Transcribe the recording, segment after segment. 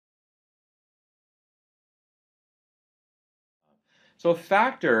So a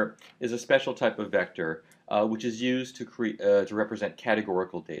factor is a special type of vector which is used to represent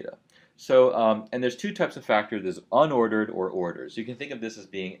categorical data. So, and there's two types of factors. There's unordered or ordered. So you can think of this as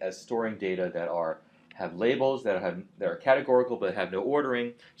being as storing data that have labels that are categorical but have no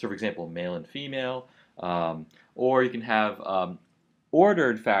ordering. So, for example, male and female. Or you can have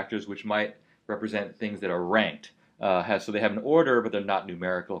ordered factors which might represent things that are ranked. So they have an order, but they're not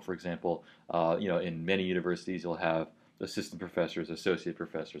numerical. For example, in many universities, you'll have assistant professors, associate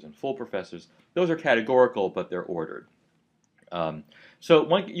professors, and full professors. Those are categorical, but they're ordered.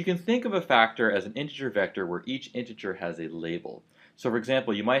 You can think of a factor as an integer vector where each integer has a label. So, for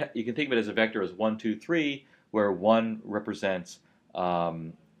example, you can think of it as a vector as 1, 2, 3, where 1 represents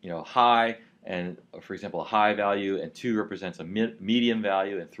high, and for example a high value, and 2 represents a medium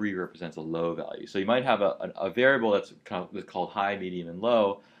value, and 3 represents a low value. So you might have a variable that's called high, medium, and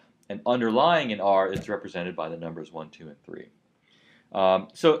low, and underlying in R is represented by the numbers 1, 2, and 3.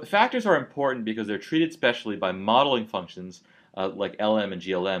 So factors are important because they're treated specially by modeling functions like LM and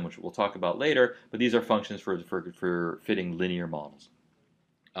GLM, which we'll talk about later, but these are functions for fitting linear models.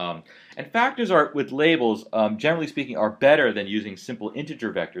 And factors with labels, generally speaking, are better than using simple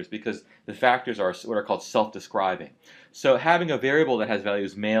integer vectors because the factors are what are called self-describing. So having a variable that has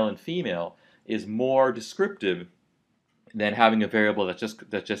values male and female is more descriptive than having a variable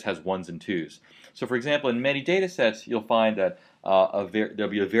that just has ones and twos. So, for example, in many data sets, you'll find that there'll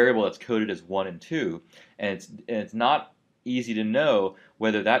be a variable that's coded as 1 and 2, and it's not easy to know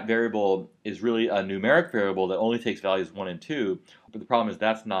whether that variable is really a numeric variable that only takes values 1 and 2, but the problem is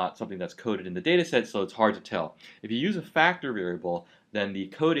that's not something that's coded in the data set, so it's hard to tell. If you use a factor variable, then the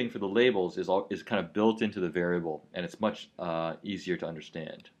coding for the labels is kind of built into the variable, and it's much easier to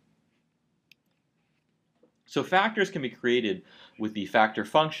understand. So factors can be created with the factor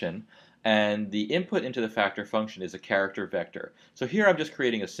function, and the input into the factor function is a character vector. So here I'm just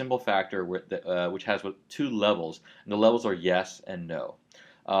creating a simple factor which has two levels, and the levels are yes and no.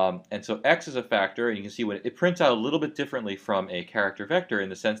 And so x is a factor, and you can see when it prints out a little bit differently from a character vector in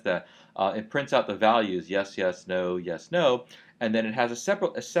the sense that it prints out the values yes, yes, no, and then it has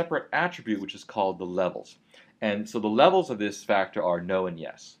a separate attribute which is called the levels. And so the levels of this factor are no and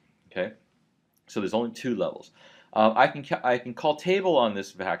yes. Okay. So there's only two levels. I can call table on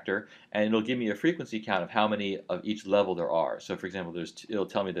this vector, and it'll give me a frequency count of how many of each level there are. So, for example, it'll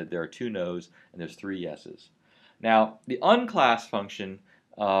tell me that there are 2 no's and there's 3 yeses. Now, the unclass function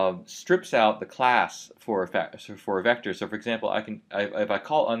strips out the class for a vector. So, for example, if I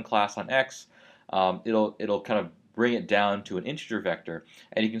call unclass on x, it'll kind of bring it down to an integer vector,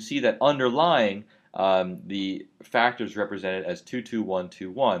 and you can see that underlying the factor is represented as 2, 2, 1,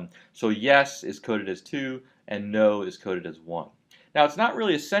 2, 1. So yes is coded as 2 and no is coded as 1. Now it's not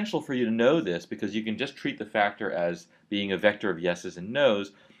really essential for you to know this because you can just treat the factor as being a vector of yeses and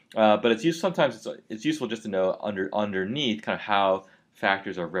nos, but sometimes it's useful just to know underneath kind of how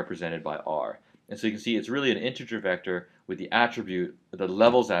factors are represented by R. And so you can see it's really an integer vector with the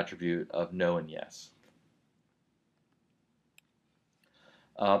levels attribute of no and yes.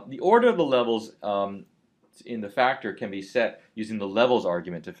 The order of the levels in the factor can be set using the levels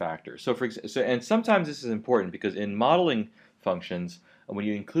argument to factor. And sometimes this is important because in modeling functions, when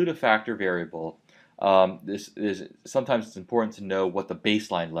you include a factor variable, sometimes it's important to know what the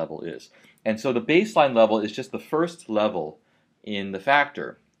baseline level is. And so the baseline level is just the first level in the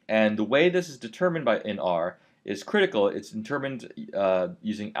factor. And the way this is determined in R is critical. It's determined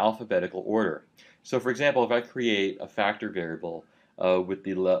using alphabetical order. So, for example, if I create a factor variable with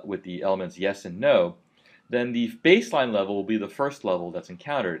the elements yes and no, then the baseline level will be the first level that's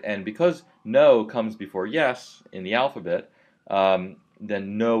encountered. And because no comes before yes in the alphabet,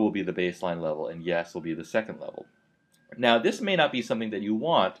 then no will be the baseline level and yes will be the second level. Now this may not be something that you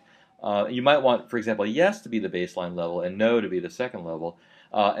want. You might want, for example, yes to be the baseline level and no to be the second level.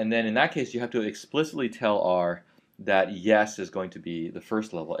 And then in that case you have to explicitly tell R that yes is going to be the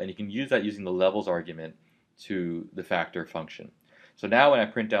first level. And you can use that using the levels argument to the factor function. So now when I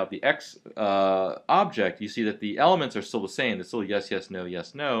print out the x object, you see that the elements are still the same. It's still yes, yes,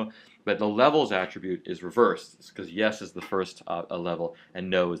 no, but the levels attribute is reversed because yes is the first level and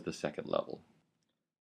no is the second level.